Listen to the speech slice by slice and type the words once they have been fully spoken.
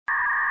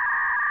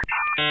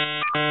Hello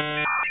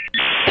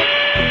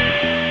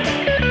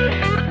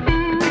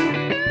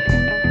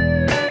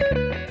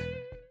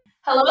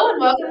and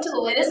welcome to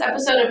the latest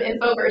episode of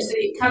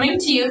Infoversity, coming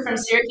to you from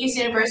Syracuse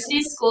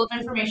University's School of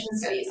Information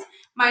Studies.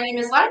 My name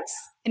is Lex.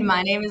 And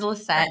my name is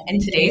Lisette, and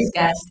today's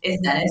guest is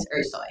Denis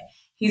Ersoy.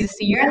 He's a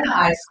senior at the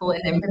iSchool in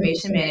the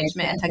Information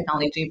Management and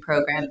Technology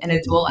program and a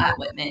dual at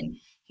Whitman.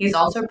 He's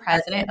also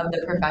president of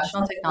the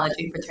professional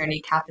technology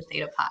fraternity Kappa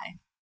Theta Pi.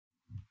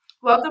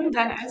 Welcome,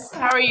 Denis.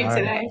 How are you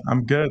today?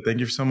 I'm good. Thank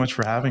you so much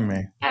for having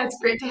me. Yeah, it's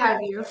great to have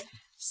you.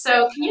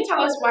 So can you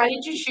tell us, why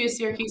did you choose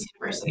Syracuse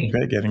University?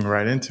 Okay, getting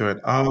right into it.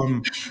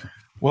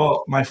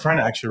 Well, my friend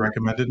actually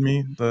recommended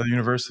me the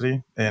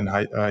university, and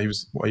he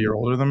was a year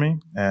older than me,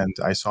 and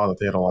I saw that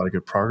they had a lot of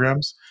good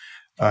programs,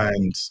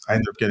 and I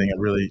ended up getting a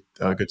really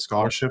good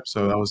scholarship,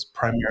 so that was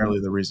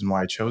primarily the reason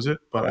why I chose it,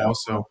 but I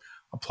also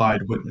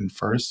applied Whitman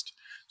first,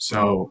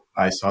 so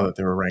I saw that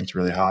they were ranked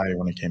really high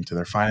when it came to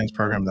their finance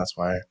program. That's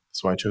why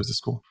I chose the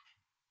school.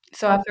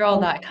 So after all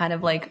that, kind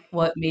of like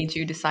what made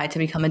you decide to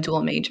become a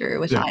dual major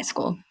with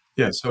iSchool?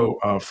 Yeah, so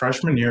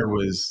freshman year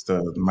was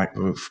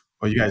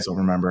well, you guys don't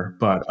remember,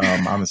 but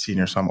I'm a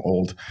senior, so I'm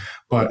old.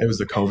 But it was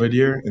the COVID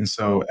year, and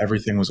so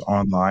everything was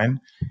online,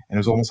 and it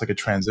was almost like a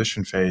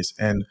transition phase.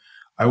 And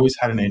I always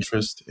had an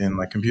interest in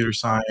like computer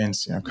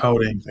science,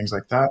 coding, things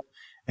like that.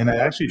 And I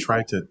actually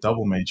tried to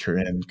double major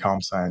in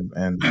comp sci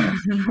and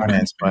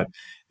finance, but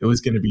it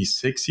was going to be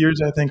 6 years,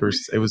 I think, or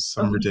it was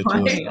some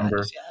ridiculous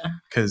number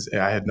because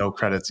I had no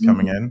credits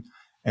coming in.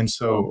 And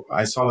so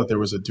I saw that there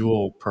was a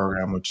dual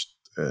program,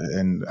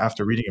 and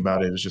after reading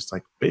about it, it was just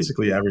like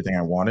basically everything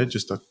I wanted,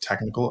 just a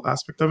technical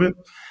aspect of it.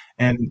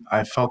 And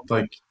I felt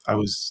like I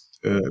was,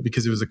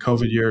 because it was a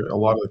COVID year, a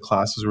lot of the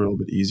classes were a little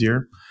bit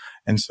easier.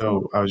 And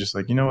so I was just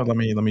like, you know what, let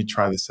me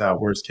try this out.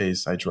 Worst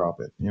case, I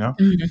drop it,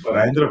 But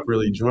I ended up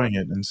really enjoying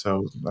it. And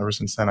so ever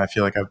since then, I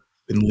feel like I've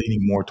been leaning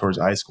more towards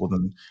iSchool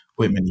than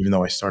Whitman, even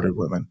though I started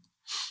Whitman.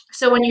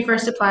 So when you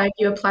first applied,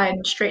 you applied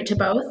straight to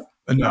both?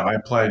 No, I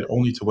applied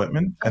only to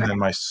Whitman. Okay. And then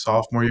my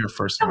sophomore year,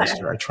 first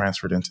semester, I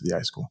transferred into the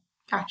iSchool.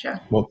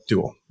 Gotcha. Well,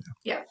 dual.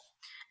 Yeah.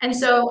 And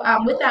so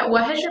with that,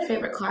 what has your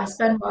favorite class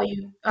been while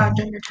you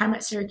during your time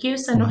at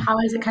Syracuse, and how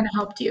has it kind of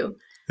helped you?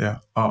 Yeah,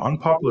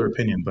 unpopular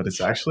opinion, but it's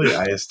actually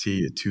IST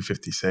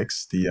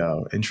 256,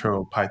 the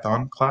intro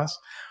Python class.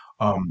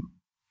 I've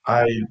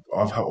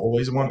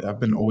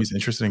been always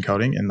interested in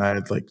coding, and I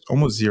had like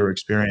almost zero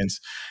experience.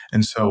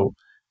 And so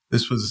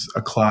this was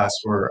a class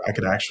where I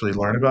could actually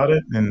learn about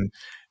it. And,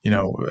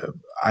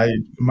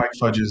 Mike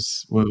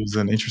Fudge's was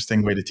an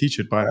interesting way to teach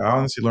it, but I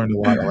honestly learned a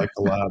lot. I like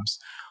the labs.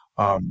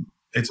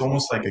 It's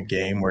almost like a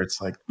game where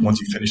it's like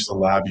once you finish the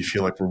lab, you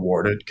feel like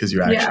rewarded because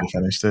you actually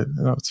finished it.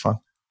 It's fun.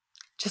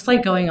 Just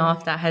like going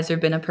off that, has there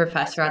been a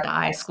professor at the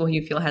iSchool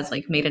you feel has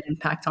like made an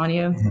impact on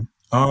you?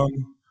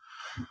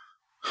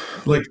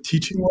 Like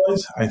teaching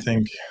wise, I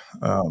think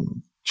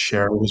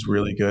Cheryl was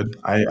really good.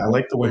 I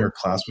liked the way her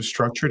class was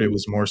structured. It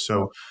was more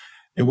so,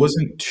 it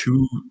wasn't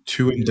too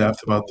in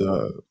depth about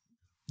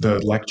the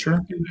lecture.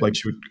 Like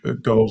she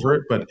would go over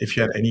it, but if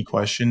you had any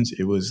questions,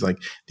 it was like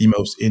the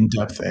most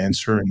in-depth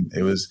answer, and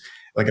it was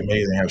like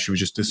amazing how she would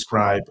just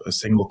describe a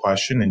single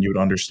question and you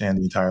would understand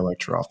the entire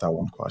lecture off that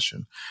one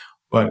question.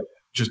 But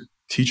just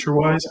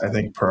teacher-wise, I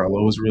think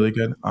Perlo was really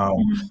good.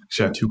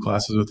 She had 2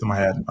 classes with him. I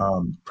had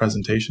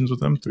presentations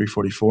with him,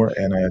 344,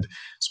 and I had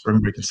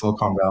Spring Break in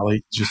Silicon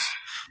Valley.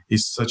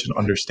 He's such an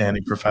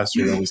understanding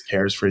professor. He always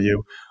cares for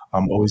you,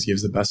 always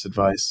gives the best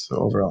advice. So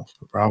overall,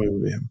 probably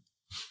would be him.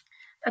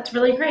 That's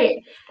really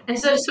great. And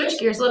so to switch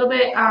gears a little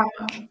bit,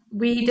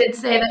 we did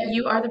say that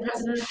you are the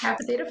president of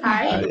Kappa Theta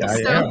Pi. I am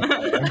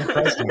the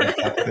president of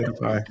Kappa Theta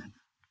Pi.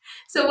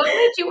 So what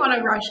made you want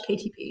to rush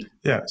KTP?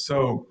 Yeah,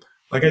 so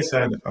like I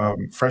said,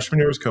 freshman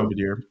year was COVID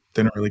year.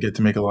 Didn't really get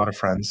to make a lot of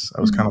friends.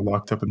 I was kind of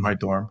locked up in my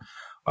dorm.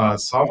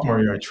 Sophomore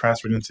year, I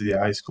transferred into the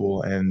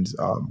iSchool, and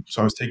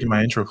so I was taking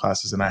my intro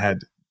classes, and I had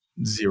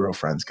zero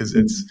friends because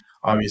it's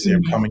obviously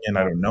I'm coming in,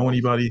 I don't know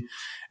anybody.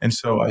 And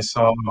so I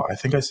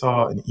think I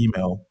saw an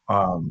email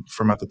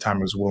from, at the time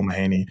it was Will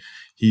Mahaney.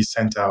 He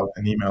sent out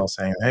an email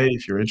saying, hey,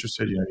 if you're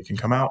interested, you can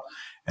come out.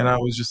 And I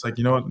was just like,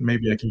 you know what,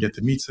 maybe I can get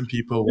to meet some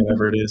people,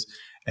 whatever it is.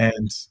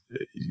 And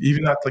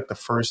even at like the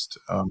first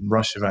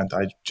Rush event,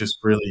 I just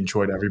really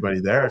enjoyed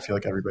everybody there. I feel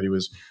like everybody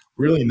was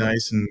really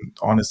nice and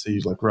honestly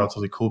like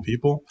relatively cool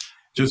people.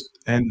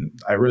 And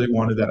I really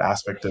wanted that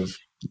aspect of,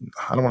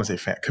 I don't want to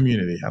say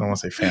community. I don't want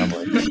to say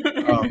family,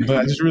 but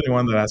I just really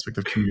wanted that aspect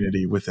of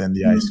community within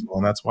the iSchool,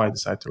 and that's why I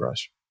decided to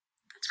rush.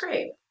 That's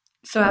great.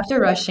 So after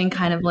rushing,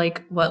 kind of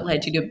like what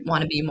led you to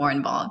want to be more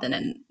involved, and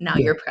then now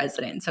you're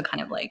president. So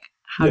kind of like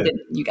how did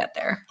you get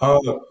there?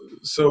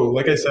 So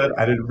like I said,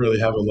 I didn't really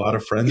have a lot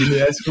of friends in the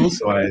iSchool,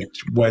 so I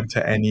went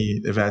to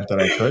any event that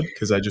I could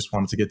because I just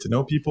wanted to get to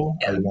know people.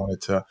 Yeah. I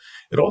wanted to.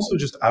 It also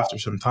just after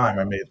some time,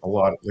 I made a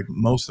lot. Like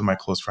most of my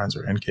close friends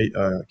are in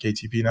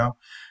KTP now.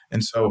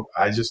 And so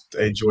I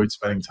enjoyed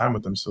spending time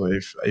with them. So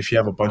if you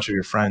have a bunch of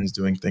your friends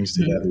doing things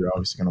together, you're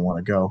obviously going to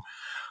want to go.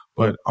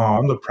 But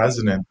on the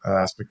president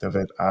aspect of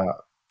it,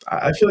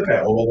 I feel like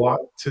I owe a lot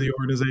to the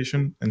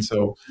organization, and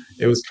so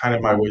it was kind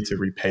of my way to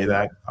repay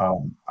that.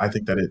 I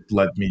think that it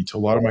led me to a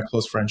lot of my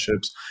close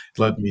friendships.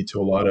 It led me to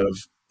a lot of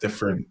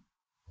different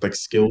like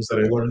skills that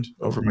I learned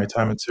over my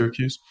time at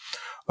Syracuse.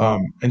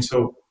 And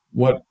so,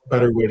 what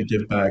better way to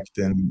give back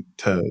than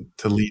to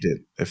lead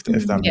it, if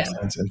that makes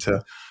sense, and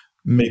to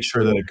make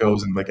sure that it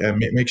goes and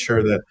make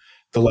sure that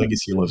the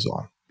legacy lives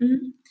on.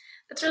 Mm-hmm.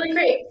 That's really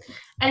great.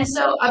 And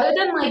so, other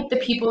than like the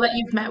people that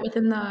you've met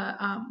within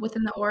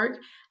the org,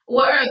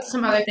 what are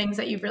some other things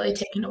that you've really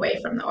taken away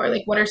from the org?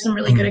 Like, what are some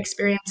really good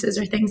experiences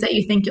or things that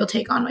you think you'll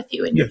take on with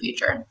you in your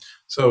future?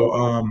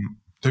 So,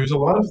 there's a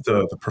lot of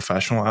the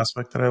professional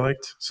aspect that I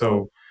liked.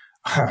 So,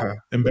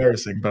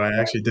 embarrassing, but I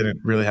actually didn't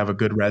really have a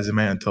good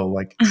resume until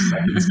like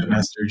second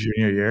semester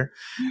junior year,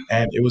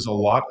 and it was a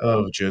lot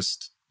of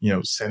just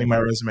sending my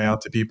resume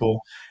out to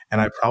people,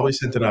 and I probably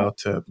sent it out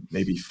to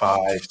maybe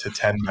 5 to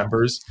 10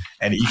 members,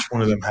 and each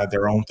one of them had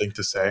their own thing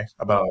to say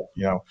about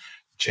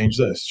change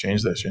this,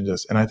 change this, change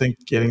this, and I think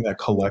getting that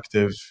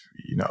collective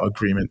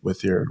agreement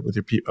with your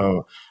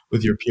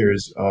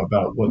peers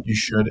about what you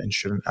should and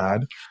shouldn't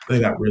add, I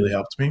think that really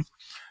helped me.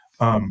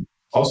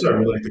 Also, I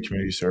really like the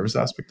community service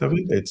aspect of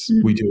it.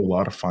 We do a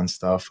lot of fun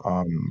stuff.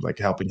 Like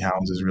helping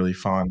hounds is really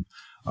fun.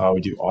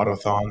 We do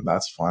autothon.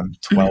 That's fun.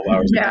 12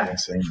 hours of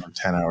dancing or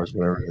 10 hours,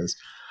 whatever it is.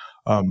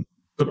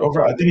 But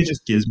overall, I think it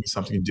just gives me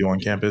something to do on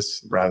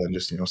campus rather than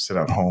just sit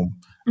at home.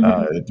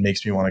 It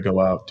makes me want to go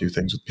out, do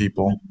things with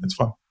people. It's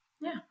fun.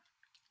 Yeah.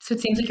 So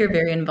it seems like you're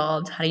very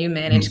involved. How do you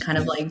manage kind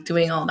of like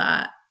doing all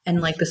that and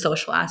like the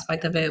social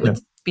aspect of it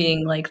with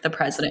being like the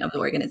president of the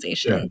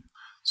organization? Yeah.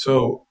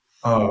 So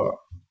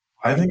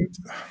I think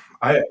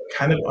I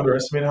kind of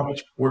underestimated how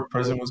much work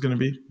president was going to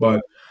be,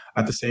 but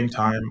at the same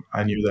time,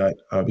 I knew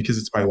that because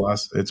it's my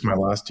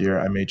last year,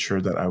 I made sure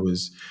that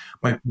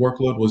my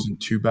workload wasn't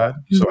too bad.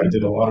 So I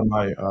did a lot of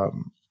my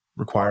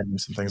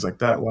requirements and things like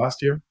that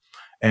last year.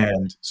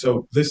 And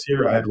so this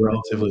year I had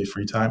relatively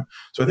free time.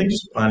 So I think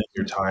just planning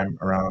your time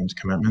around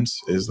commitments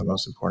is the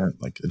most important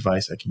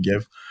advice I can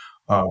give.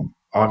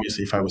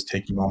 Obviously, if I was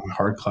taking all my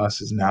hard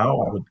classes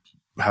now, I would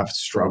have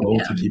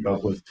struggled to keep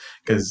up with,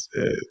 because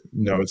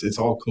it's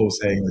all cool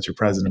saying that you're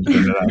president, but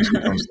then it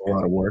actually comes with a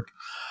lot of work.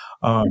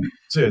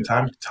 So yeah,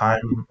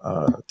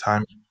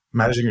 time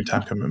managing your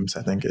time commitments,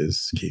 I think,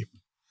 is key.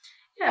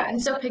 Yeah,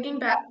 and so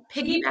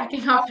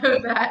piggybacking off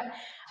of that,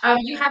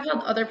 you have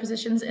held other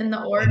positions in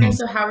the org, and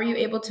so how were you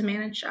able to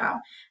manage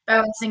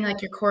balancing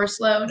like your course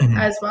load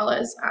as well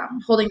as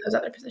holding those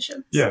other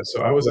positions? Yeah,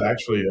 so I was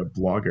actually a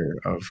blogger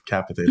of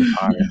Kappa Theta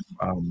Pi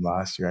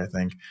last year, I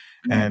think,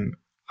 and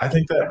I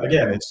think that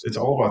again, it's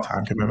all about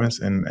time commitments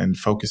and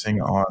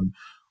focusing on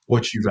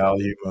what you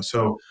value.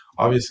 So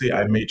obviously,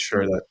 I made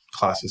sure that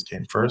classes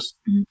came first,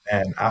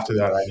 and after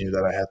that, I knew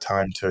that I had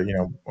time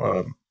to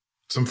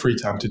some free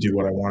time to do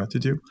what I wanted to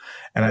do.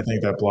 And I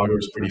think that Blogger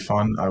was pretty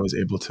fun. I was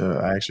able to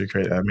I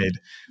made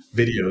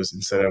videos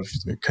instead of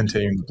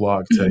continuing the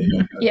blog to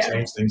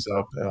change things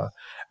up,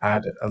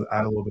 add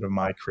a little bit of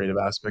my creative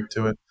aspect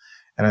to it.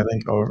 And I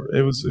think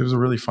it was a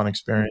really fun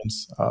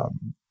experience.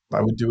 I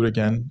would do it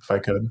again if I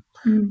could.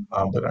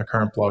 But our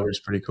current Blogger is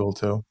pretty cool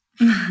too.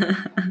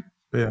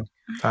 But yeah,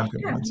 time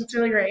commitments. Yeah, that's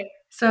really great.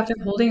 So after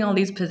holding all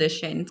these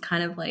positions,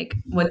 kind of like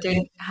what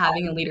did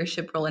having a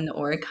leadership role in the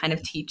org kind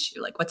of teach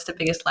you? Like what's the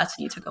biggest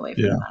lesson you took away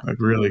from that? Like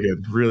really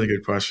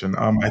good question.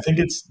 I think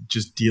it's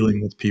just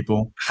dealing with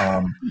people.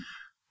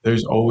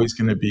 There's always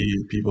going to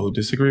be people who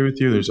disagree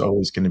with you. There's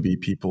always going to be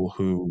people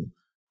who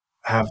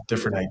have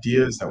different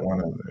ideas that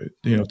want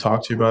to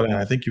talk to you about it. And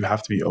I think you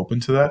have to be open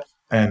to that.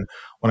 And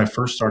when I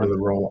first started the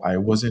role, I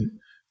wasn't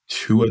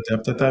too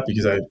adept at that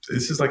because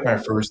this is like my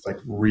first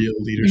real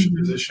leadership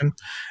position,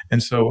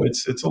 and so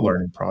it's a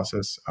learning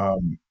process.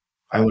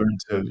 I learned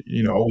to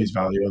always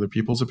value other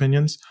people's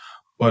opinions,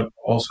 but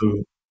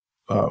also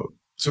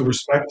so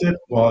respect it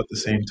while at the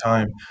same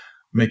time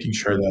making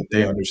sure that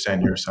they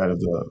understand your side of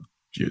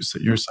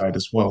your side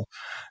as well.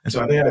 And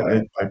so I think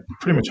I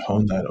pretty much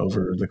honed that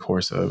over the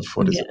course of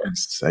it,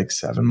 like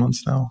 7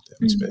 months now.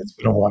 It's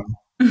been a while.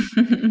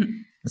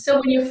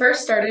 So when you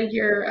first started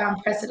your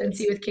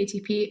presidency with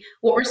KTP,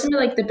 what were some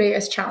of the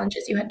biggest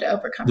challenges you had to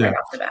overcome right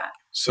off the bat?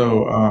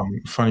 So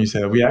funny you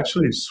say that. We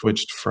actually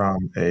switched from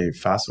a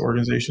FAFSA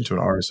organization to an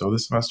RSO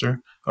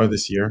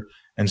this year.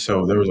 And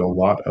so there was a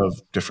lot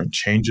of different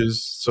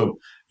changes. So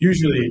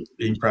usually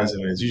being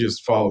president is you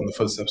just follow in the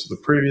footsteps of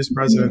the previous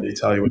president. They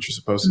tell you what you're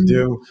supposed to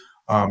do,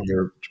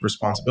 your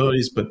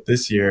responsibilities. But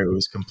this year it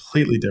was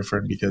completely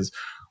different because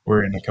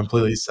we're in a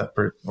completely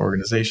separate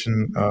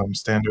organization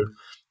standard.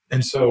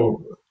 And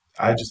so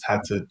I just had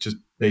to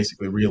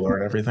basically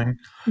relearn everything,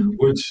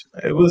 which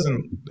it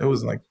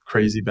wasn't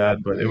crazy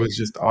bad, but it was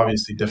just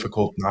obviously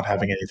difficult not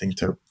having anything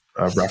to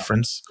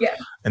reference. Yeah.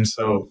 And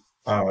so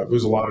it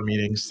was a lot of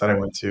meetings that I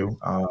went to,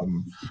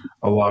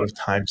 a lot of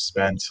time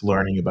spent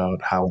learning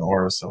about how an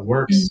RSO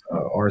works.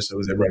 RSO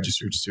is a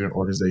registered student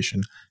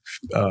organization.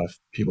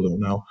 People don't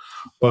know,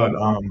 but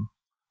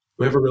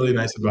we have a really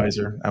nice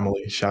advisor,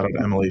 Emily. Shout out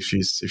to Emily if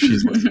she's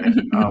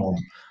listening.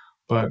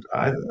 But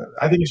I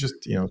think it's just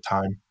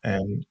time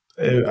and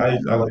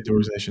I like the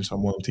organization, so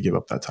I'm willing to give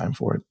up that time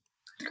for it.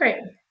 Great.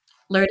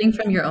 Learning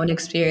from your own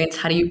experience,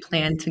 how do you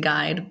plan to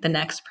guide the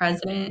next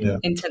president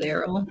into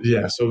their role?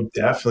 Yeah, so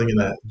definitely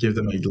going to give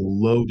them a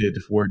loaded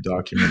Word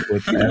document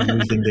with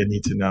everything they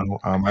need to know.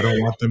 I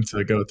don't want them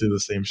to go through the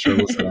same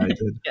struggles that I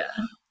did.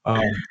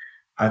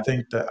 I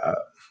think that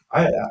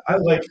I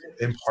like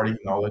imparting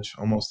knowledge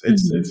almost.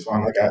 It's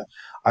fun. Like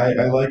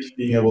I like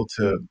being able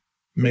to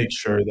make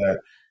sure that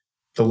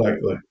like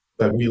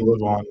that we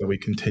live on, that we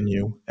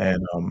continue,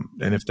 and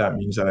if that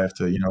means that I have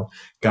to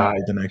guide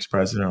the next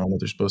president on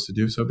what they're supposed to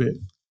do, so be it.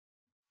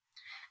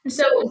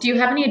 So, do you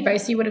have any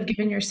advice you would have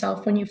given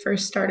yourself when you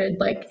first started,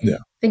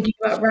 thinking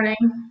about running?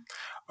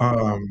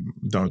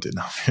 Don't do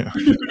no.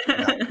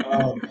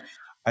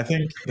 I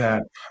think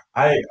that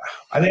I think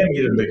I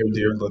made a bigger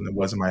deal than it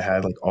was in my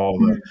head. Like all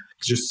the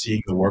just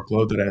seeing the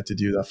workload that I had to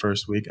do that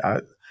first week. I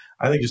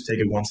think just take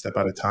it one step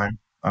at a time.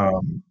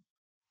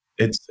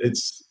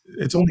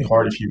 It's only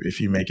hard if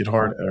you make it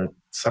hard, or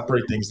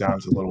separate things down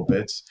into little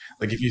bits.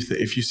 Like if you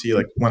see,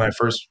 like when I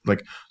first,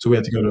 so we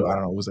had to go to, I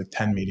don't know, it was like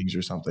 10 meetings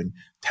or something.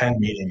 10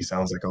 meetings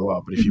sounds like a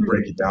lot, but if you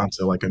break it down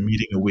to like a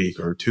meeting a week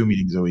or 2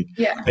 meetings a week,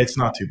 it's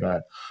not too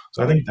bad.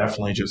 So I think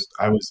definitely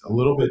I was a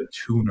little bit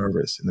too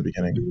nervous in the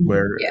beginning,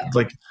 where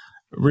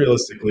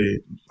realistically,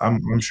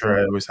 I'm sure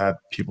I always had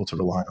people to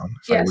rely on.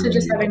 So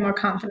just having more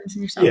confidence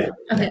in yourself.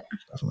 Okay.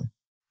 Definitely.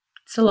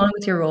 So along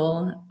with your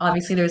role,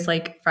 obviously there's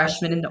like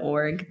freshmen in the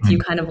org. Do you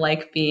kind of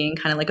like being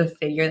kind of like a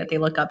figure that they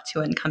look up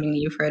to and coming to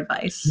you for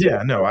advice?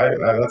 Yeah, no, I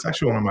that's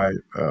actually one of my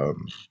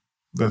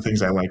the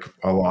things I like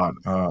a lot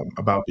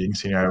about being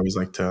senior. I always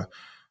like to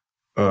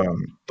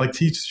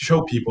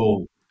show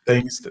people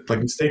things that, like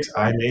mistakes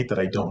I made that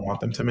I don't want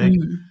them to make.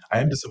 I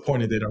am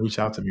disappointed they don't reach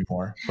out to me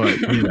more, but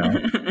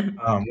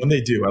when they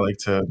do, I like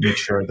to make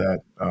sure that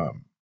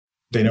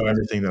they know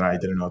everything that I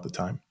didn't know at the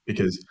time,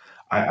 because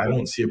I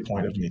don't see a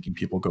point of making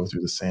people go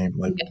through the same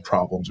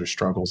problems or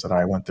struggles that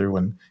I went through,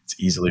 when it's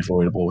easily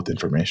avoidable with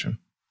information.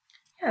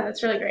 Yeah,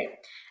 that's really great.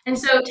 And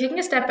so, taking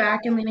a step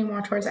back and leaning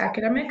more towards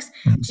academics,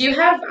 do you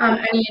have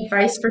any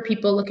advice for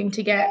people looking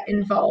to get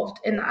involved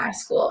in the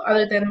iSchool,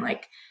 other than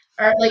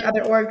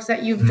other orgs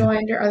that you've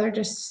joined, or other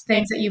just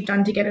things that you've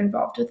done to get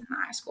involved within the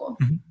iSchool?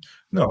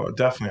 No,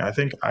 definitely. I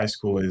think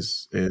iSchool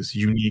is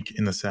unique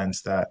in the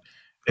sense that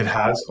it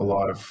has a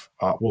lot of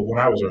when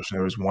I was rushing,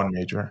 there was one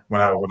major. When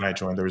I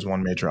joined, there was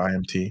one major,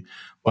 IMT,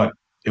 but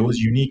it was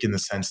unique in the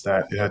sense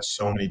that it had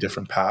so many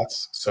different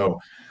paths. So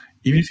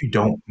even if you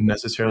don't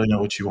necessarily know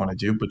what you want to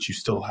do, but you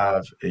still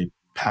have a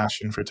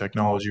passion for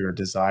technology or a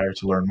desire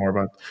to learn more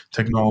about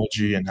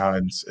technology and how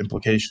its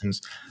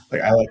implications,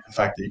 like I like the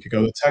fact that you could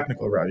go the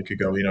technical route. You could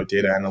go,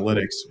 data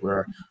analytics,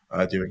 where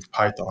doing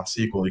Python,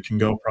 SQL. You can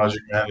go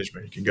project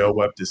management. You can go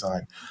web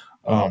design.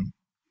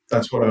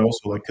 That's what I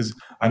also like, because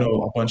I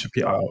know a bunch of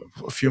people,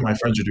 a few of my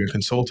friends are doing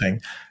consulting,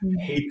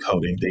 hate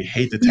coding. They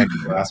hate the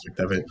technical aspect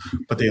of it,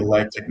 but they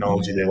like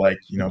technology. They like,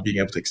 being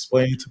able to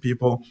explain it to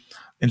people.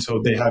 And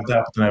so they have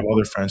that. But then I have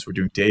other friends who are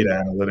doing data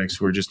analytics,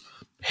 who are just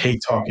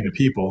hate talking to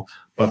people,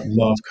 but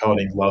love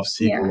coding, love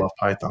SQL, love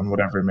Python,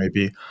 whatever it may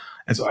be.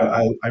 And so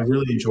I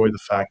really enjoy the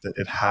fact that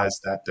it has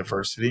that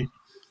diversity.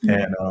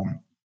 And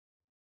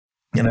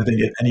I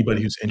think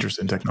anybody who's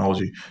interested in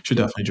technology should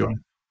definitely join.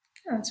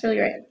 Oh, that's really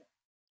great.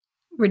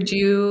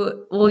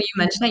 You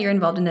mentioned that you're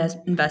involved in this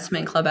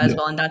investment club as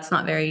well, and that's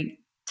not very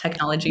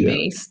technology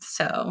based.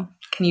 So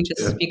can you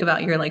just speak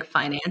about your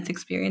finance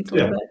experience a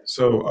little bit?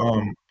 So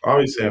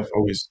obviously I've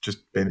always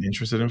just been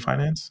interested in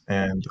finance,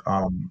 and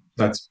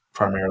that's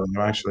primarily,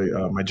 actually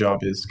my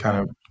job is kind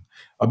of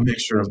a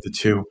mixture of the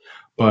two.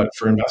 But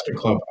for investment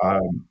club,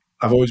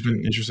 I've always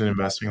been interested in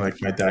investing. Like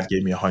my dad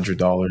gave me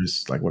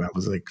 $100 when I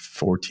was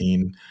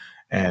 14,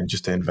 and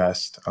just to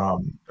invest.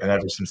 And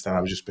ever since then,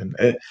 I've just been.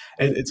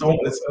 It's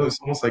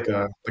almost like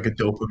a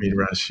dopamine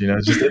rush,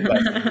 just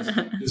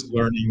investing, just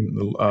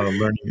learning,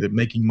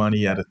 making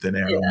money out of thin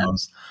air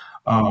almost.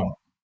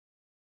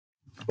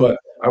 But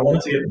I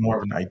wanted to get more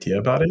of an idea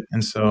about it,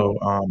 and so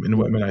in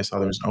Whitman, I saw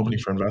there was an opening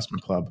for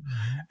investment club,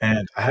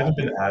 and I haven't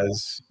been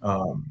as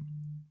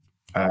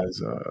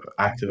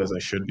active as I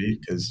should be,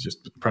 because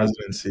just the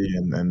presidency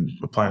and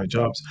applying to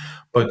jobs.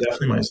 But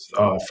definitely my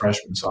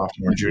freshman,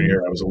 sophomore,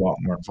 junior, I was a lot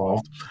more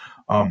involved.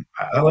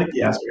 I like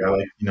the aspect. I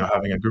like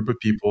having a group of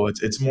people.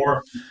 It's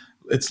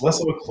less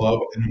of a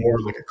club and more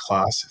like a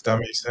class, if that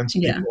makes sense.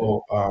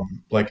 People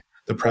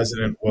the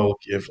president will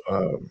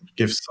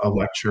gives a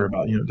lecture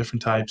about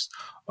different types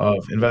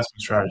of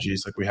investment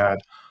strategies. Like we had.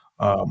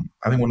 I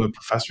think one of the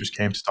professors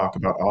came to talk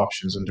about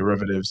options and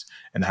derivatives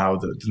and how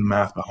the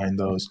math behind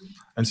those.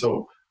 And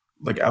so,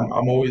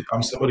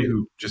 I'm somebody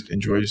who just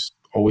enjoys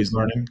always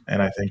learning,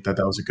 and I think that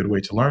was a good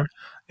way to learn.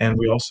 And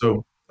we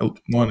also,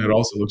 it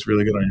also looks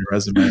really good on your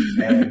resume.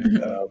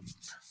 And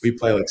we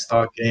play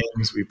stock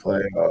games.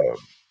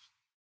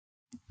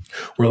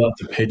 We're allowed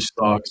to pitch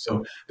stocks.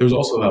 So there's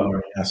also that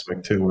learning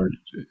aspect too, where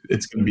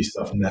it's going to be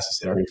stuff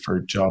necessary for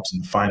jobs in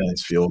the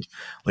finance field.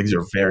 These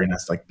are very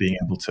nice, being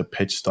able to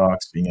pitch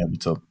stocks, being able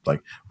to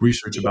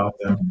research about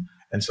them.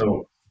 And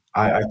so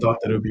I thought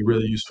that it would be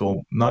really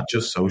useful, not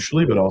just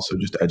socially, but also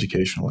just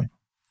educationally.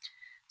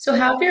 So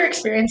how have your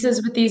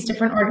experiences with these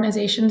different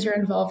organizations you're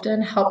involved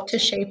in helped to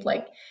shape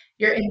like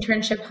your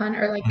internship hunt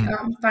or like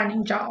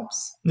finding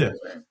jobs Yeah.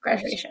 for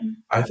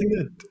graduation? I think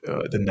that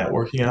the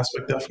networking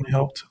aspect definitely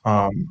helped.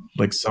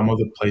 Like some of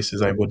the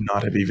places I would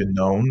not have even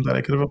known that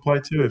I could have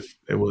applied to if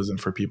it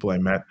wasn't for people I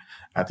met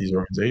at these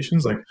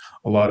organizations. Like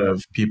a lot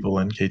of people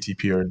in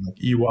KTP are in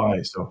like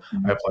EY, so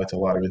I applied to a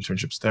lot of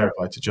internships there,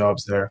 applied to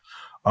jobs there.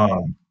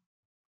 Um,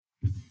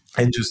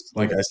 and just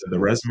like I said, the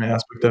resume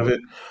aspect of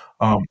it,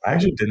 I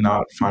actually did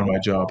not find my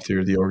job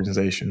through the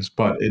organizations,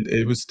 but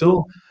it was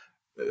still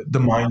the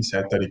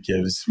mindset that it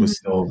gives was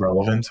still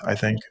relevant. I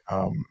think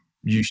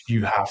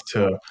you have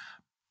to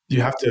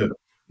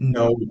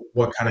know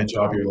what kind of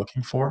job you're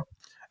looking for.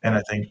 And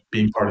I think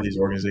being part of these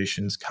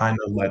organizations kind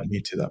of led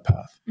me to that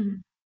path.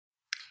 Mhm.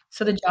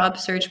 So the job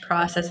search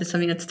process is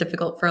something that's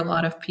difficult for a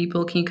lot of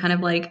people. Can you kind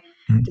of like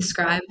Mhm.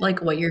 describe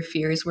like what your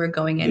fears were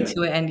going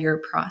into it and your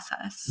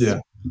process? Yeah.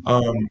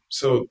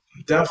 So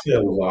definitely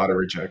a lot of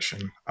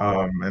rejection.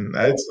 And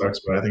it sucks,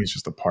 but I think it's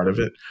just a part of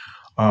it.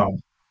 Um,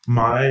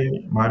 my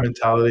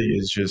mentality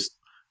is just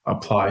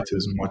apply to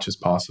as much as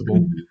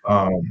possible.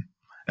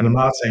 And I'm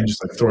not saying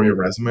just like throw your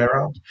resume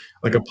around,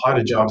 like apply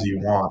to jobs you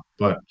want,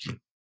 but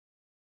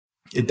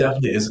it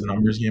definitely is a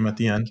numbers game at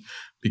the end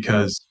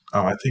because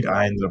I think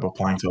I ended up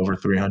applying to over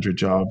 300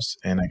 jobs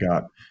and I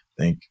got,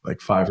 I think, like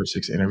 5 or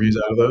 6 interviews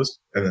out of those.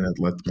 And then it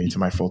led me to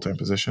my full time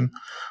position.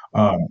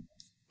 Um,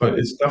 but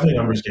it's definitely a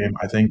numbers game.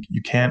 I think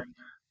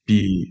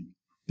be,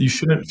 you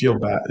shouldn't feel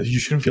bad. You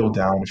shouldn't feel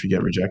down if you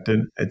get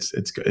rejected. It's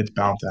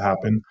bound to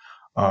happen.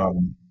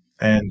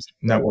 And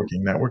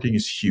networking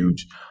is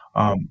huge.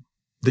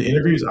 The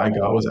interviews I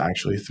got was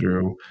actually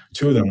through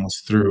two of them was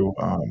through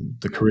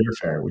the career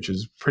fair, which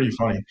is pretty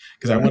funny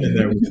because I went in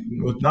there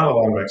with not a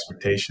lot of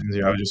expectations.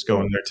 I was just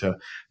going there to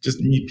just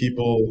meet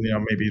people,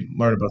 maybe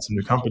learn about some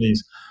new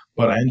companies.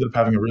 But I ended up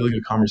having a really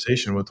good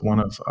conversation with one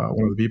of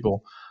the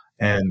people,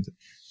 and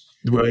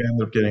we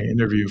ended up getting an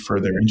interview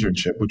for their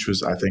internship, which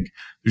was, I think,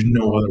 there's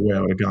no other way I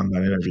would have gotten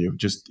that interview.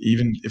 Just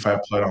even if I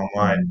applied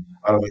online,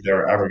 I don't think they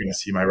were ever going to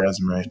see my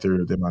resume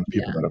through the amount of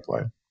people that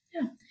applied.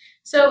 Yeah.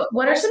 So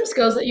what are some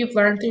skills that you've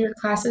learned through your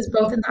classes,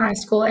 both in the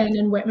iSchool and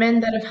in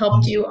Whitman, that have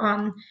helped you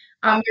on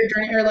your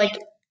journey or like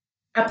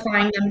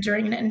applying them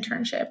during an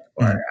internship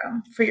or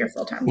for your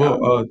full-time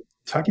job? Well,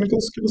 technical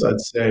skills, I'd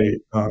say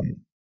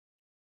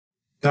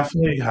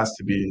definitely has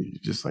to be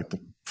just like the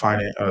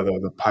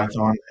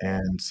Python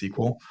and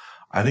SQL.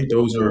 I think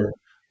those are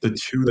the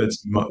two like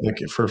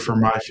for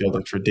my field,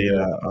 like for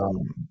data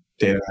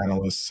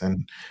analysts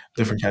and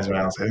different kinds of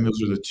analysts. I think those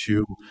are the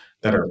two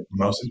that are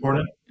most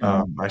important.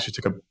 I actually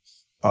took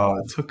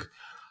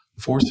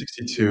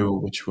 462,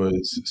 which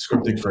was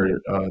scripting for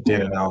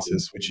data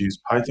analysis, which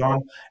used Python,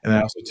 and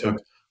I also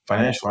took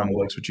financial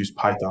analytics, which used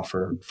Python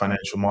for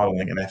financial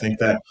modeling. And I think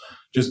that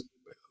just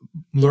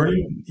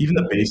learning even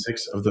the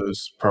basics of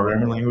those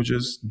programming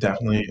languages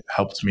definitely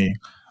helped me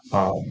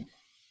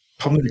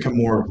become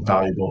more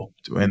valuable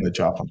in the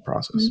job hunt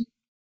process.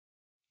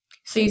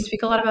 So you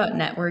speak a lot about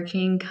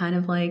networking, kind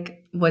of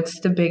like what's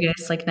the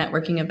biggest like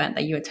networking event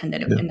that you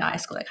attended in the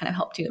iSchool that kind of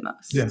helped you the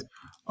most? Yeah.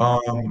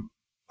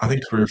 I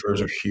think career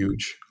fairs are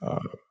huge.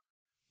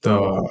 There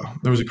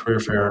was a career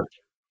fair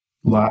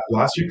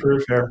last year career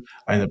fair.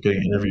 I ended up getting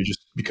an interview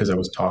just because I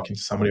was talking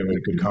to somebody with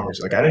a good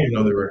conversation. Like I didn't even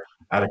know they were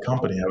at a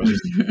company. I was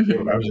just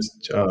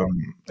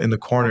in the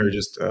corner,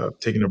 just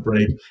taking a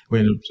break. We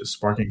ended up just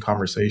sparking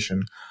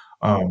conversation.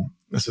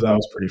 So that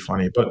was pretty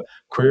funny. But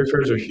career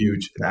fairs are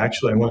huge. And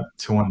actually, I went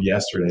to one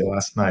yesterday,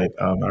 last night.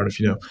 I don't know if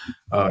you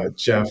know,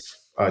 Jeff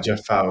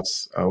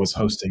Fouts was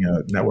hosting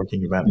a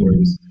networking event where it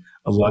was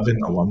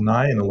 11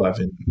 alumni and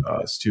 11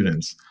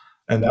 students.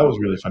 And that was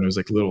really fun. It was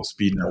like little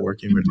speed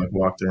networking. We like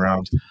walked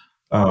around.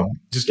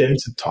 Just getting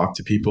to talk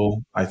to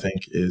people, I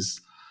think, is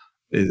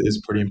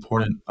pretty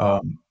important.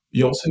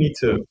 You also need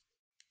to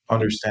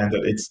understand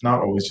that it's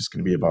not always just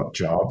going to be about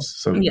jobs.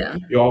 So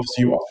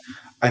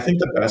I think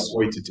the best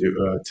way to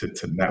do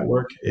to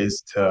network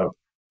is to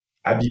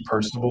be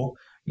personable.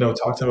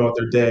 Talk to them about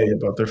their day,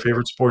 about their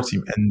favorite sports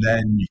team, and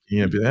then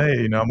be like,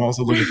 hey, I'm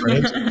also looking for an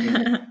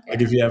intern.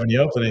 Like if you have any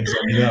openings,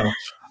 let me know.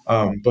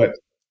 But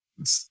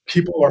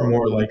people are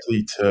more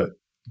likely to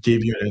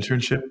give you an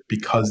internship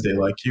because they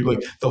like you.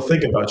 Like they'll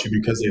think about you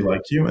because they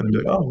like you, and be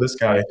like, oh, this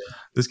guy's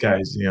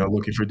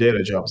looking for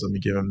data jobs. Let me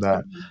give him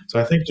that. So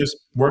I think just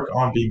work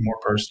on being more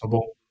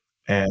personable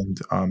and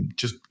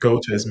just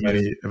go to as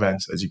many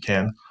events as you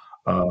can,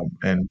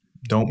 and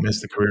don't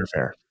miss the career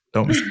fair.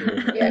 Don't miss the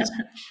career fair. Yeah.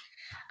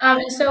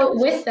 So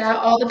with that,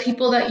 all the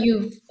people that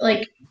you've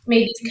like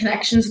made these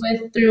connections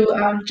with through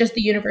just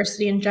the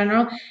university in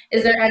general,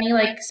 is there any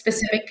like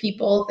specific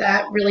people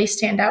that really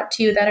stand out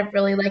to you that have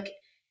really like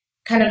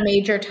kind of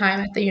made your time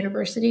at the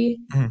university?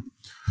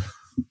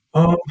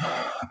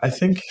 I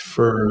think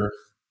for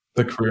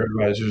the career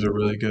advisors are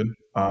really good.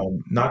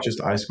 Not just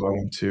iSchool, I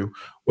went to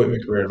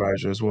Whitman Career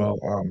Advisor as well.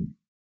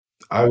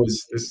 I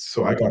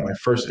got my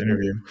first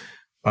interview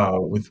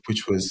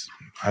which was,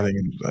 I think,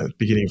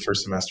 beginning of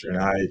first semester, and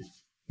I had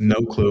no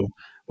clue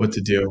what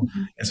to do.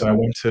 And so I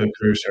went to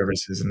career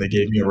services, and they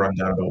gave me a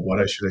rundown about what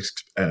I should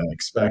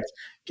expect,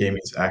 gave me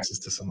access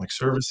to some like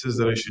services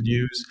that I should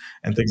use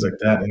and things like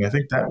that. And I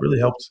think that really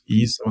helped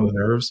ease some of the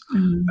nerves.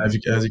 As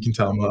you can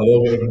tell, I'm a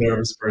little bit of a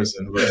nervous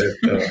person, but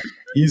it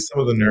eased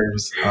some of the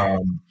nerves,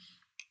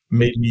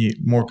 made me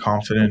more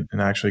confident in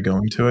actually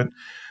going to it.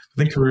 I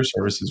think career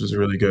services was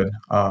really good.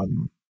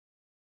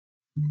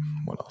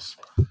 What else?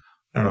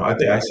 I don't know. I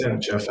think I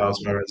sent Jeff out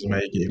my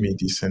resume. He gave me a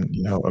decent,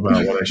 about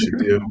what I should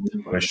do,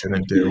 what I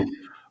shouldn't do.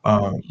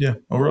 Yeah,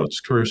 overall,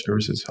 just career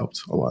services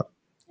helped a lot.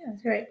 Yeah,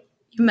 that's great.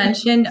 You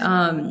mentioned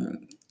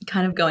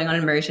kind of going on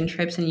immersion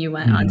trips, and you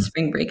went on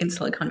spring break in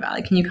Silicon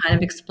Valley. Can you kind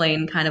of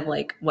explain kind of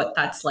like what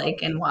that's like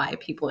and why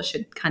people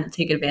should kind of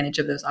take advantage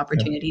of those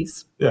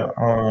opportunities? Yeah.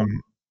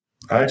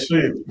 I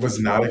actually was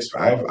not.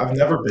 I've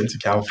never been to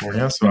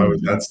California, so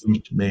that's the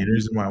main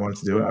reason why I wanted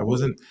to do it.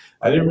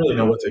 I didn't really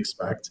know what to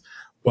expect,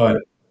 but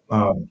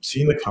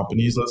seeing the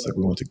companies list, like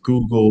we went to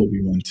Google,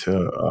 we went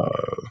to a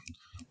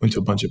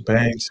bunch of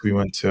banks, we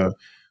went to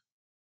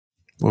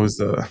it's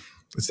the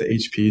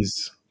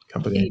HP's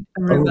company,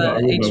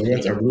 Aruba. We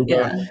went to Aruba.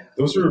 Yeah.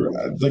 Those are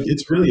like,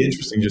 it's really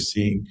interesting just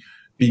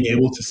being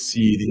able to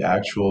see the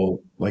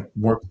actual like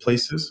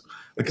workplaces,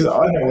 because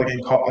I know like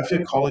I feel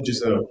like college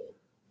is I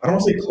don't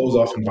want to say closed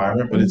off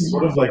environment, but it's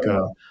sort of like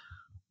a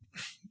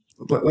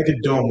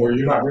dome where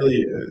you're not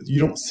really, you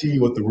don't see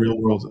what the real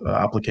world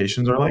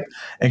applications are like.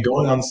 And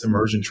going on this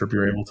immersion trip,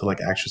 you're able to like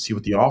actually see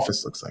what the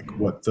office looks like.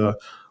 Going on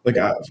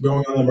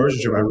the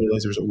immersion trip, I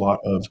realized there's a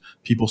lot of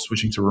people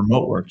switching to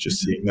remote work,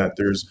 just seeing that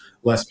there's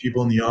less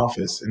people in the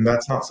office. And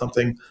that's not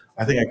something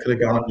I think I could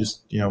have gone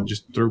just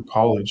through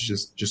college,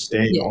 just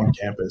staying on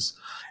campus.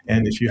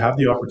 And if you have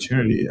the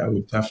opportunity, I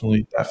would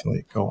definitely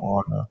go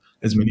on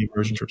as many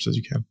immersion trips as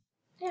you can.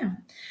 Yeah.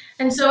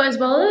 And so as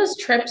well as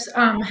trips,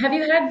 have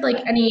you had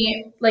like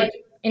any like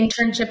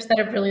internships that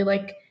have really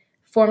like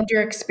formed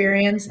your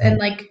experience and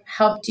like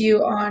helped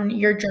you on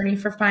your journey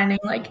for finding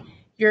like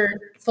your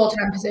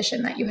full-time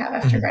position that you have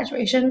after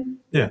graduation?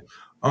 Yeah.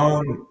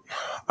 I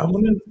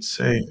wouldn't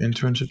say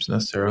internships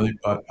necessarily,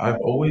 but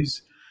I've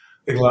always,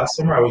 like last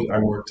summer I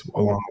worked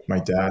along with my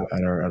dad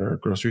at our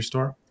grocery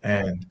store,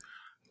 and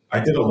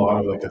I did a lot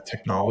of like the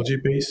technology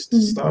based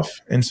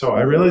stuff. And so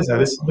I realized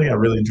that is something I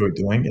really enjoyed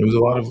doing. It was a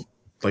lot of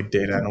like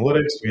data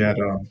analytics.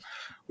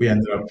 We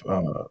ended up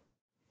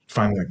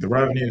finding like the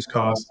revenues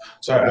costs.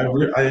 So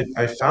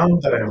I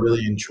found that I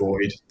really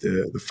enjoyed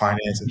the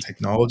finance and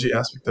technology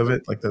aspect of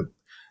it, like the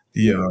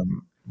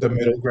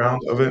middle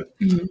ground of it.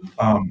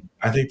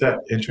 I think that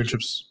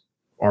internships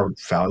are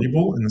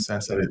valuable in the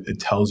sense that it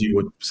tells you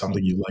what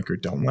something you like or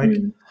don't like.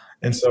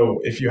 And so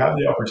if you have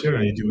the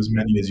opportunity, do as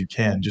many as you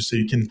can, just so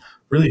you can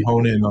really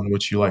hone in on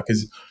what you like.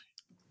 Because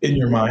in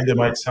your mind, it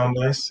might sound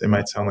nice. It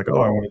might sound like,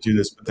 oh, I want to do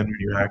this. But then when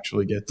you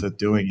actually get to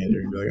doing it,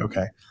 you're like,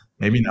 okay,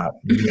 maybe not.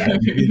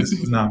 Maybe this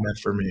was not meant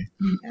for me.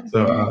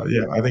 So,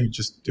 I think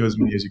just do as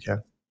many as you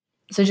can.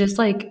 So just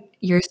like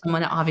you're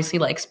someone that obviously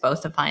likes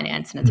both the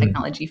finance and the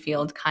technology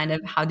field, kind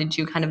of how did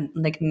you kind of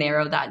like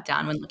narrow that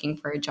down when looking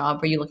for a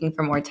job? Were you looking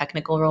for more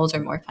technical roles or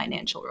more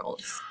financial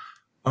roles?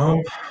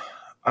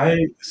 I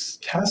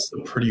cast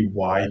a pretty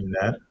wide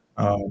net.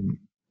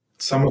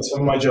 Some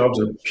of my jobs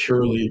are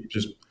purely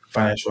just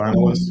financial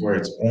analysts, where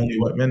it's only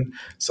Whitman.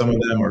 Some of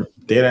them are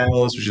data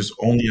analysts, which is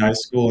only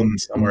iSchool, and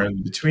somewhere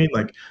in between.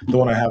 Like the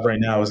one I have right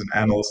now is an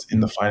analyst in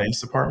the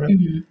finance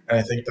department. And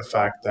I think the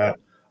fact that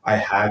I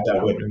had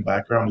that Whitman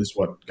background is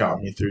what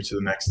got me through to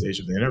the next stage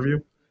of the interview,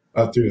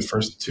 to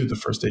the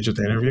first stage of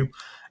the interview.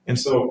 And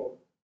so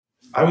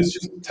I was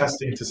just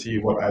testing to see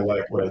what I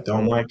like, what I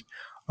don't like.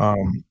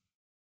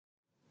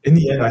 In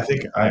the end, I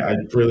think I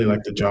really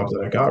like the job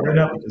that I got right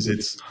now, because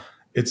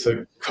it's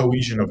a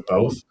cohesion of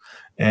both,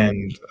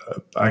 and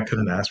I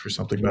couldn't ask for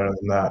something better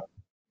than that.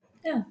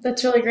 Yeah,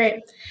 that's really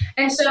great.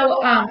 And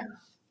so,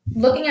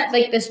 looking at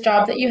like this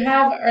job that you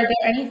have, are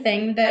there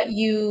anything that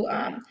you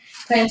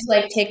plan to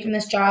like take from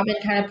this job and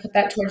kind of put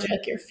that towards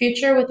like your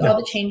future with all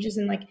the changes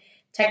in like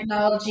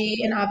technology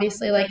and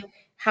obviously like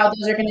how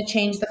those are going to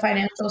change the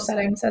financial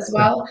settings as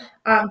well?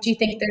 Do you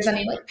think there's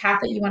any like path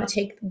that you want to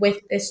take with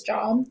this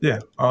job? Yeah.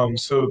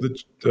 So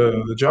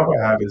the job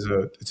I have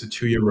it's a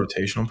 2-year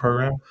rotational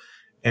program,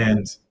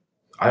 and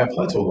I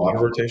applied to a lot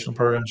of rotational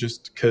programs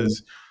just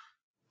because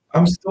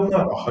I'm still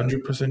not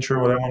 100% sure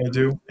what I want to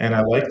do, and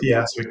I like the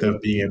aspect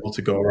of being able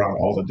to go around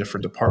all the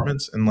different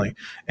departments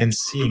and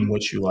seeing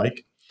what you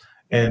like,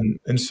 and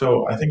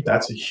so I think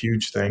that's a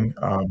huge thing.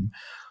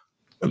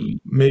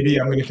 Maybe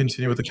I'm going to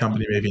continue with the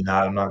company, maybe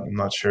not. I'm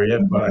not sure yet,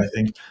 but I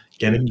think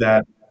getting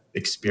that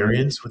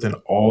experience within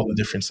all the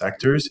different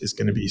sectors is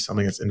going to be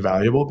something that's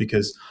invaluable,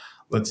 because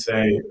let's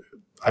say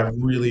I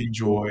really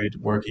enjoyed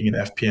working in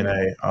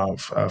FP&A,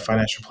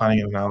 financial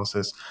planning and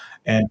analysis,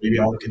 and maybe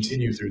I'll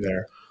continue through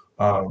there.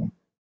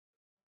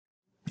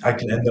 I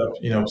can end up,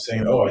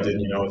 saying, oh, I did,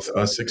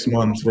 a 6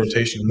 month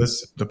rotation in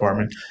this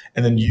department,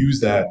 and then use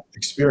that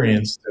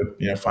experience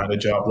to, find a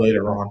job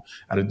later on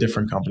at a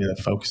different company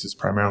that focuses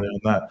primarily on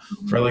that.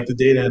 For like the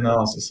data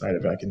analysis side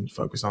of it, I can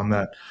focus on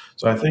that.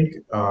 So I think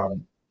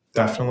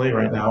definitely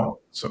right now,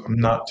 so I'm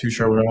not too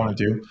sure what I want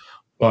to do,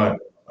 but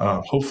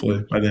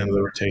hopefully by the end of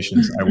the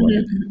rotations, I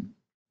will.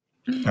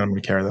 And I'm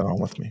going to carry that on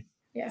with me.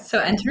 Yeah. So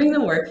entering the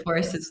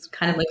workforce is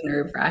kind of like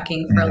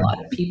nerve-wracking for a lot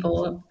of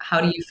people.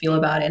 How do you feel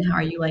about it, and how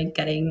are you like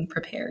getting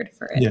prepared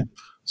for it? Yeah.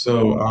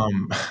 So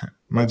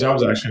my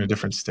job's actually in a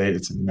different state.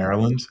 It's in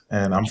Maryland,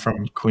 and I'm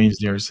from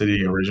Queens, New York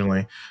City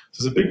originally.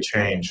 So it's a big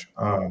change.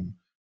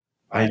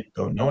 I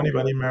don't know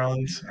anybody in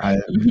Maryland.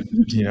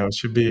 It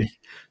should be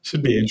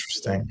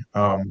interesting.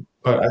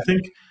 But I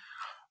think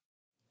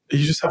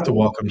you just have to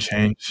welcome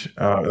change.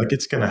 Like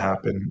it's going to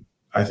happen.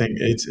 I think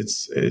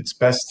it's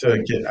best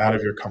to get out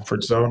of your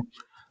comfort zone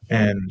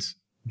and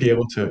be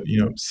able to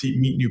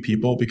meet new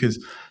people, because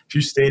if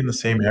you stay in the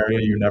same area,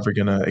 you're never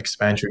going to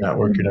expand your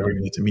network. You're never going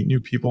to get to meet new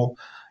people.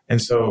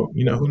 And so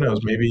who knows,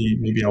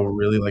 maybe I'll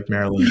really like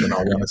Maryland and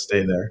I'll want to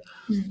stay there.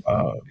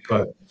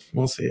 But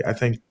we'll see. I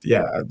think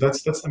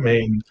that's the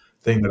main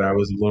thing that I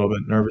was a little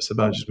bit nervous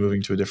about, just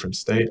moving to a different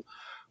state.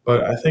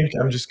 But I think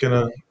I'm just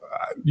gonna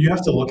you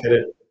have to look at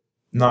it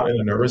not in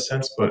a nervous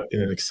sense, but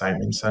in an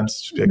excitement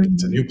sense. Just be like,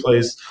 it's a new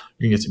place,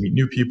 you can get to meet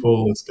new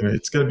people, it's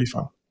gonna be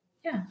fun.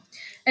 Yeah.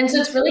 And so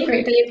it's really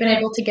great that you've been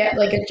able to get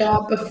like a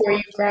job before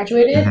you've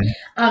graduated.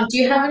 Do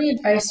you have any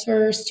advice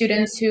for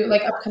students who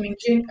like upcoming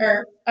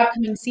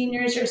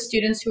seniors or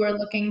students who are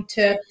looking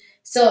to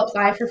still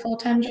apply for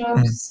full-time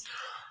jobs?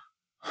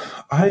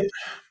 I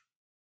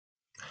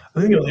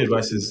think the only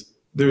advice is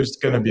there's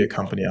going to be a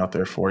company out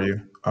there for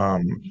you.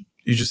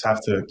 You just have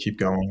to keep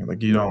going.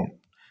 Like you don't,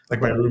 like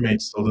my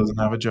roommate still doesn't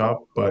have a job,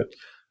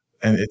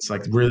 and it's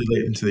like really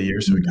late into the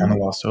year, so we kind of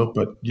lost hope.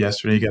 But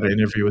yesterday, you got an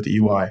interview with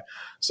EY.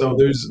 So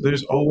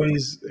there's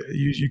always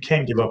you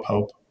can't give up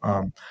hope.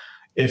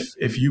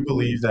 If you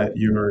believe that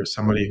you're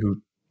somebody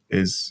who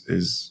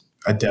is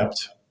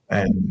adept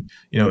and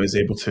is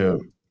able to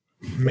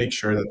make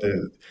sure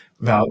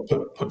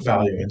that put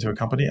value into a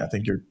company, I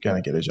think you're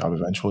gonna get a job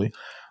eventually.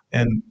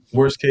 And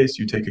worst case,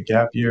 you take a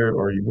gap year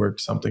or you work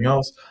something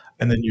else,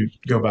 and then you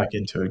go back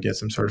into it, get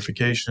some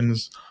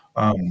certifications.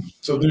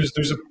 So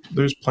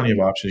there's plenty of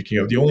options you can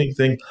go. The only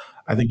thing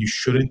I think you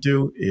shouldn't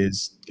do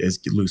is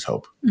lose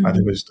hope. I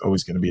think there's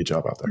always going to be a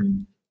job out there.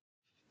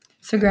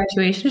 So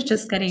graduation is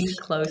just getting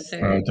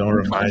closer. Don't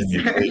remind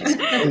me,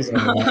 please.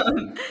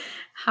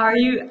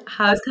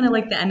 How's kind of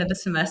like the end of the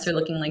semester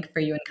looking like for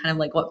you, and kind of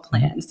like what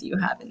plans do you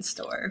have in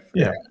store?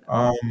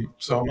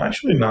 So I'm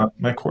actually not,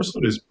 my course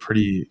load is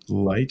pretty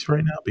light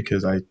right now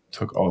because I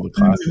took all the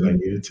classes I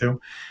needed to.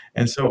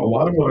 And so a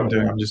lot of what I'm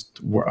doing,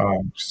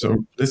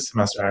 so this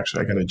semester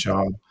actually I got a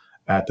job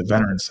at the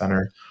Veterans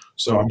Center.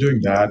 So I'm doing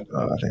that,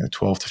 I think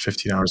 12 to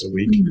 15 hours a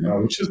week,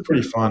 which is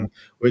pretty fun,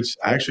 which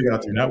I actually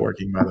got through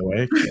networking, by the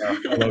way.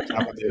 Hello,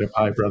 Kappa Theta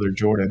Pi brother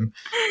Jordan.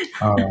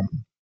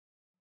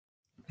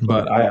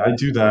 But I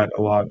do that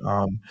a lot.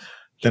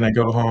 Then I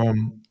go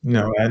home,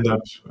 I end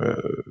up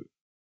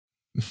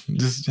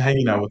just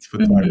hanging out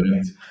with my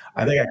roommates.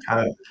 I think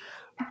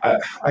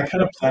I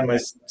kind of plan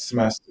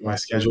my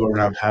schedule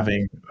around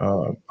having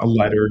a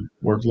lighter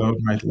workload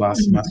my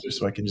last semester,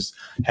 so I can just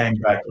hang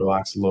back,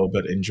 relax a little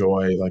bit,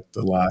 enjoy like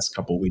the last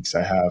couple weeks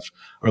I have,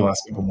 or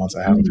last couple months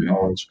I have in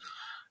college.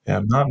 Yeah,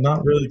 I'm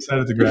not really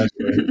excited to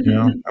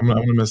graduate. I'm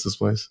gonna miss this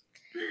place.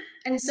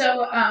 And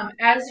so,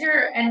 as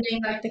you're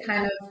ending like the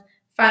kind of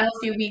final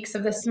few weeks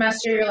of the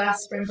semester, your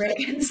last spring break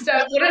and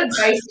stuff, what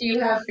advice do you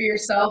have for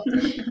yourself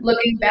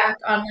looking back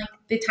on like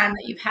the time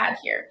that you've had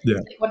here?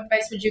 Like, what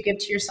advice would you give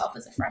to yourself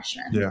as a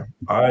freshman?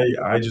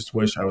 I just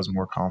wish I was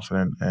more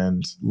confident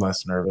and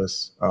less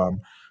nervous.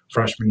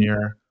 Freshman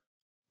year,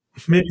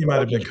 maybe it might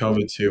have been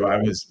COVID too. I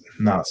was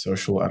not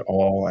social at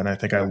all, and I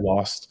think I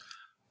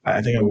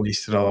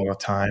wasted a lot of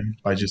time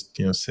by just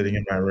sitting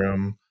in my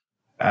room.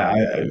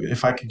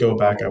 If I could go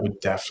back, I would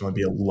definitely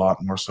be a lot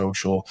more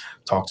social,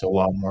 talk to a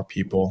lot more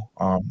people,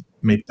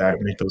 make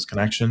those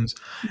connections,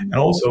 and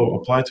also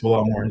apply to a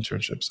lot more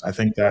internships. I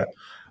think that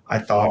I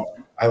thought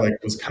I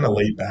was kind of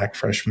laid back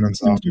freshman and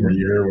sophomore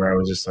year, where I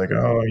was just like,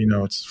 oh,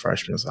 it's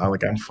freshman, so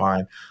I'm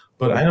fine.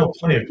 But I know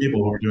plenty of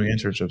people who are doing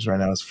internships right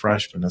now as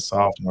freshmen, as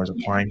sophomores,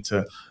 applying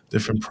to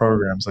different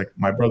programs. Like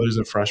my brother's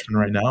a freshman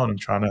right now, and I'm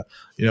trying to,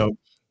 be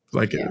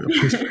like,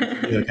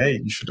 hey,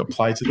 you should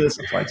apply to this.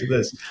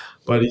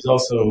 But he's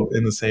also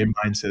in the same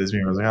mindset as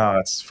me. I was like,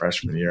 it's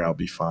freshman year, I'll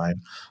be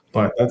fine.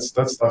 But that's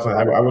stuff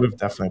I would have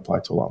definitely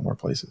applied to a lot more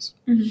places.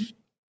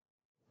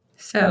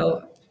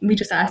 So we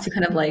just asked you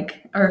kind of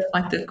like a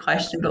reflective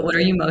question, but what are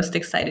you most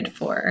excited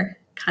for?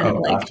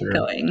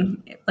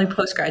 Going like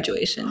post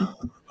graduation.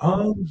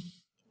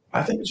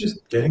 I think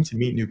just getting to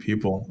meet new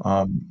people.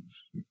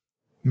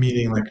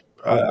 Meeting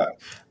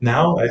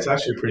now it's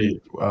actually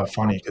pretty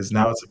funny, because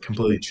now it's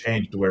completely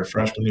changed, where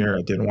freshman year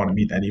I didn't want to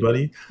meet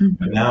anybody,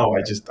 but now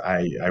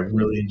I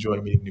really enjoy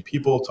meeting new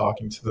people,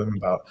 talking to them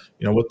about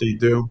what they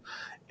do,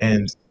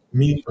 and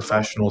meeting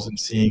professionals and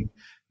seeing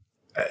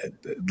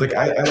like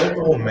I like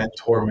the whole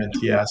mentor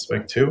mentee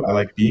aspect too. I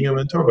like being a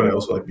mentor, but I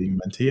also like being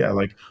a mentee. I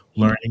like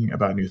learning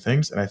about new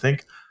things, and I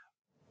think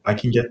I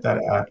can get that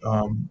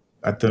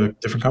at the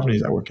different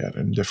companies I work at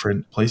and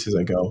different places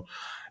I go,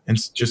 and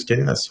just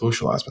getting that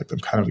social aspect. I'm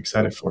kind of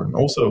excited for, and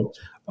also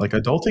like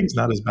adulting is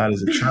not as bad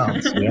as it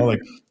sounds.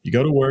 Like you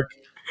go to work,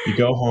 you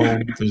go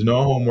home. There's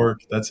no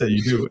homework. That's it.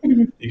 You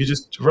can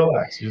just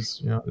relax. You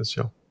just just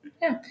chill.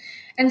 Yeah.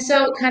 And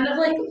so kind of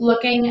like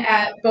looking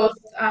at both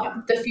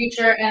the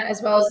future and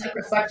as well as like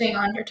reflecting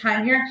on your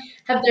time here,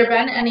 have there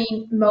been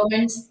any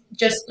moments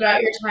just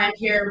throughout your time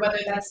here, whether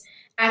that's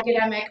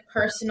academic,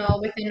 personal,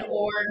 within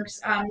orgs,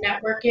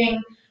 networking,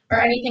 or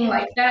anything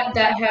like that,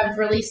 that have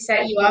really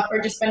set you up or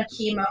just been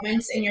key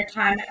moments in your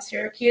time at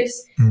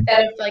Syracuse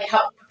that have like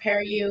helped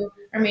prepare you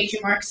or made you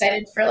more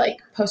excited for like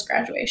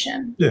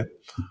post-graduation? Yeah.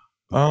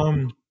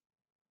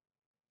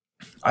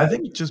 I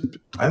think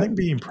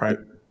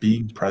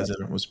being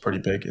president was pretty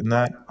big in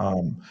that.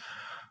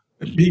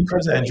 Being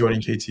president and joining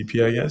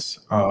KTP, I guess.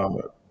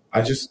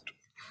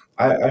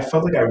 I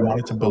felt like I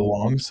wanted to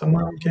belong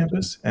somewhere on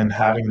campus, and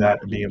having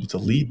that and being able to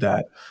lead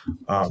that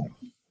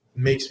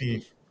makes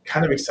me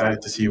kind of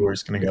excited to see where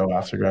it's going to go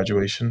after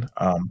graduation.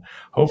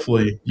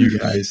 Hopefully, you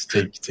guys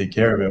take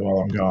care of it while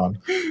I'm gone,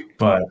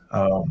 but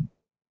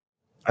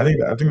I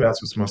think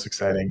that's what's most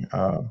exciting.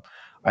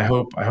 I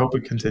hope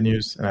it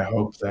continues, and I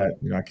hope that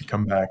I can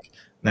come back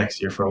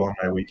next year for a long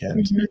night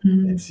weekend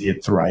and see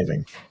it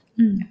thriving.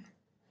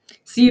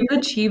 So you've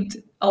achieved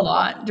a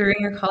lot during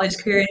your college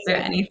career. Is there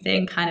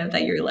anything kind of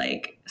that you're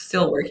like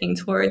still working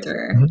towards,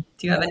 or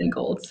do you have any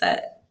goals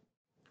set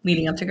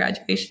leading up to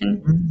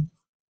graduation?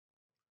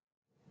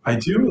 I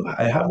do.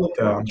 I have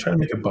I'm trying to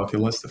make a bucket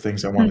list of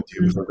things I want to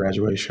do before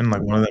graduation.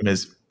 Like one of them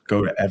is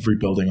go to every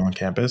building on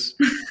campus.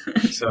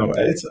 So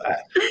I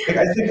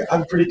think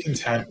I'm pretty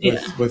content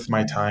with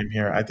my time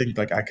here. I think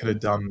like I could have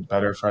done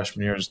better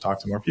freshman year, just talk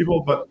to more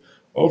people, but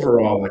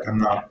overall, like I'm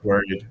not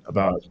worried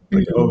about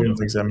like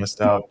things I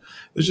missed out.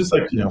 There's just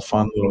like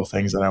fun little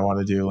things that I want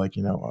to do, like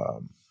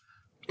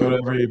go to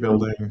every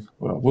building.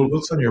 Well,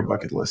 what's on your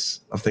bucket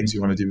list of things you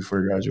want to do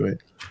before you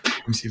graduate?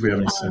 Let me see if we have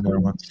any similar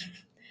ones.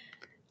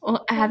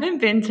 Well, I haven't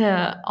been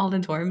to all the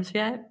dorms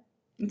yet.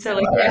 So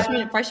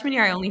like freshman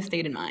year, I only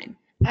stayed in mine.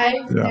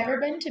 I've never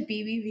been to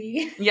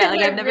BBV. Yeah,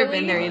 like I've never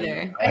been there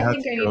either. I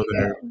think I need to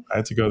go. I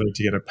had to go there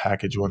to get a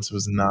package once. It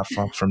was not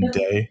fun from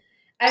day.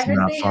 I heard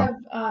they have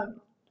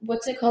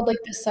what's it called, like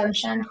the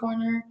Sunshine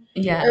Corner?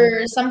 Yeah.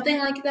 Or something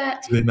like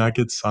that. Do they not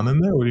get sun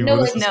in there? What do you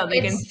No, they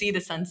can see the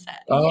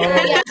sunset. Oh.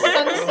 Yeah,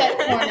 Sunset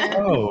Corner.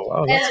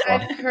 Oh, that's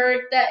and fun. I've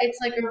heard that it's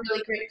like a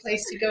really great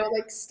place to go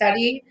like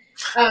study,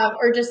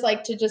 or just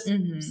like to just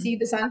see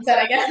the sunset,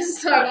 I guess.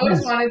 So I've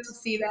always wanted to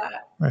see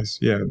that. Nice.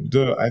 Yeah.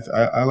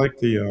 I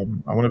like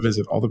I want to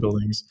visit all the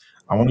buildings.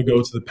 I want to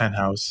go to the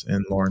penthouse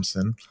in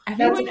Lawrencetown.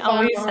 Everyone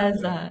always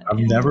says that. I've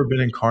never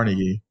been in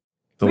Carnegie.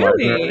 The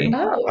library.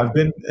 Oh. I've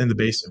been in the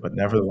basement, but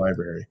never the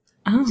library.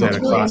 Oh, that's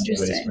really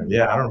interesting.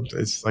 Yeah, I don't.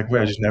 It's like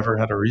I just never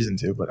had a reason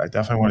to, but I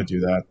definitely want to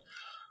do that.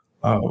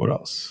 What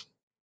else?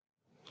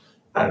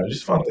 I don't know,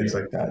 just fun things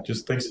like that.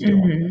 Just things to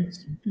do.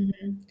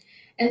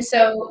 And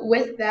so,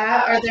 with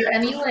that, are there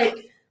any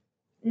like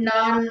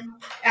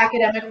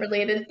non-academic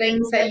related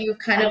things that you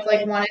kind of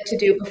like wanted to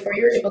do before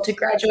you were able to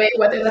graduate?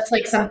 Whether that's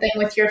like something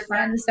with your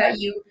friends that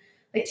you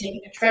like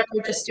taking a trip,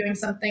 or just doing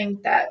something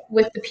that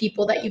with the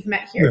people that you've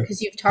met here,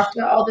 because you've talked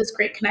about all those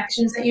great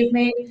connections that you've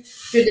made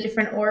through the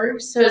different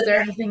orgs. So is there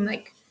anything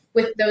like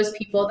with those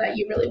people that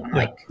you really want to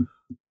like?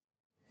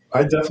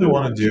 I definitely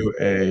want to do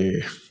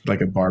a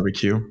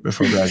barbecue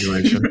before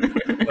graduation.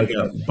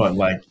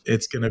 But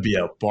it's gonna be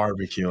a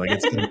barbecue. Like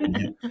it's gonna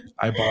be.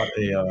 I bought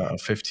a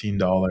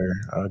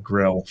 $15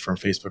 grill from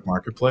Facebook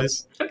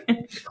Marketplace.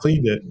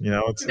 Cleaned it.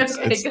 It's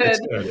good.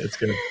 It's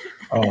good.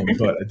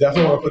 But I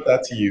definitely want to put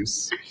that to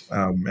use.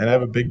 And I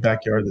have a big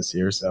backyard this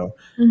year, so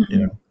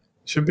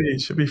should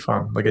be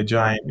fun. Like a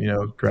giant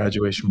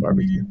graduation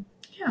barbecue.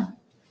 Yeah.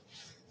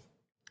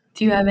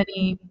 Do you have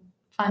any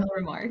final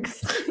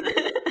remarks?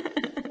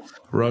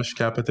 Rush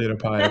Kappa Theta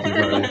Pi,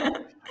 everybody.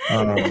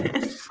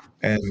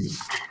 And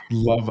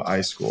love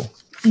iSchool.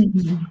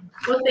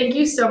 Well, thank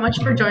you so much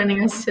for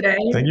joining us today.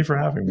 Thank you for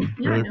having me.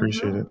 Really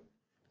appreciate it.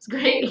 It's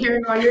great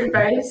hearing all your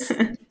advice.